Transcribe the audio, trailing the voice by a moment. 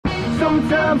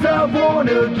Sometimes I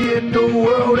wanna get the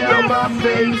world out my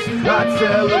face. I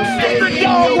tell them stay in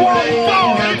your lane.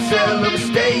 I tell them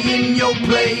stay in your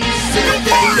place. If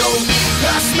they don't,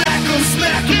 I smack them,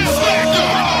 smack them up.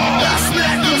 I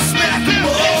smack them, smack them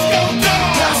up.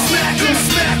 I smack them,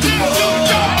 smack them up.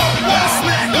 I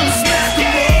smack them, smack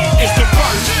them up. It's the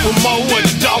Verce with Mo and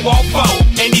the Dawg on foe.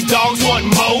 And these dogs want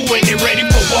Mo when they ready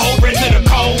for war. Ready to the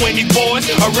cold when these boys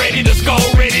are ready to score.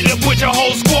 Ready to put your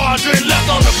whole squadron left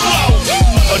on the floor.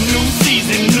 A new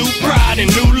season, new pride and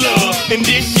new love. And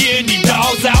this year these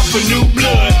dogs out for new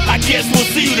blood. I guess we'll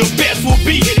see who the best will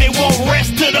be. They won't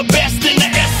rest to the best in the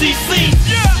SEC.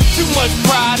 Too much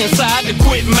pride inside to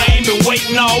quit, man. Been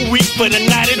waiting all week for the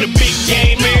night of the big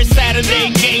game. Every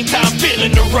Saturday game time,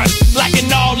 feeling the rush. Like an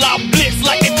all-out blitz,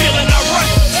 like they feeling our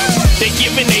rush. They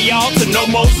giving they all to no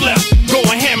most left.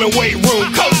 Going ham and weight room,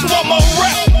 coach, one more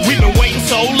rep. We've been waiting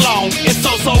so long and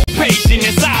so patient.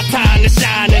 It's our time to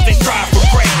shine as they strive for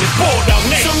greatness. Bulldog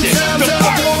Nation. Sometimes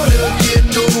I wanna get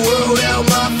the world out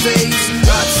my face.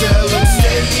 I tell them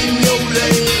stay in your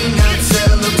lane. I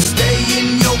tell them stay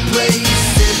in your place.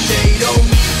 If they don't,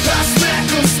 I smack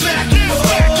them, smack them up.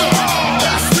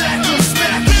 I smack them,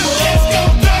 smack them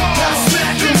up. I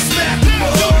smack them, smack them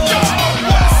up.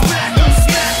 I smack them,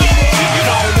 smack them up. You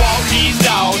don't walk these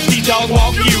dogs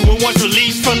walk you. And once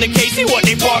released from the case, see what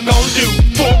they part gon' do.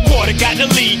 Fourth quarter got the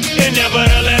lead, and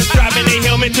nevertheless driving their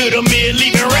helmet to the mid,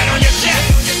 leaving red on your chest.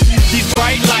 These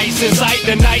bright lights incite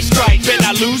the night strike. Bet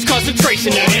I lose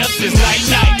concentration, the else is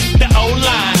night. The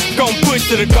O-line gon' push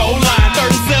to the goal line.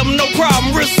 37, no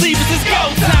problem, receivers, it's go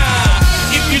time.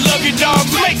 If you love your dogs,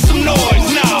 make some noise.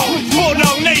 Now,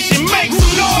 Bulldog Nation, make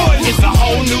some noise. It's a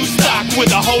whole new stock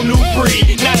with a whole new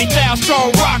breed. 90,000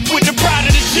 strong rock with the pride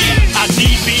of the G. Our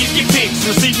DBs get picks,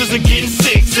 receivers are getting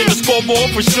six. And the scoreboard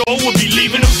for sure will be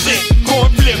leaving them sick. Corn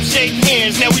flip, shake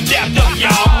hands, now we dapped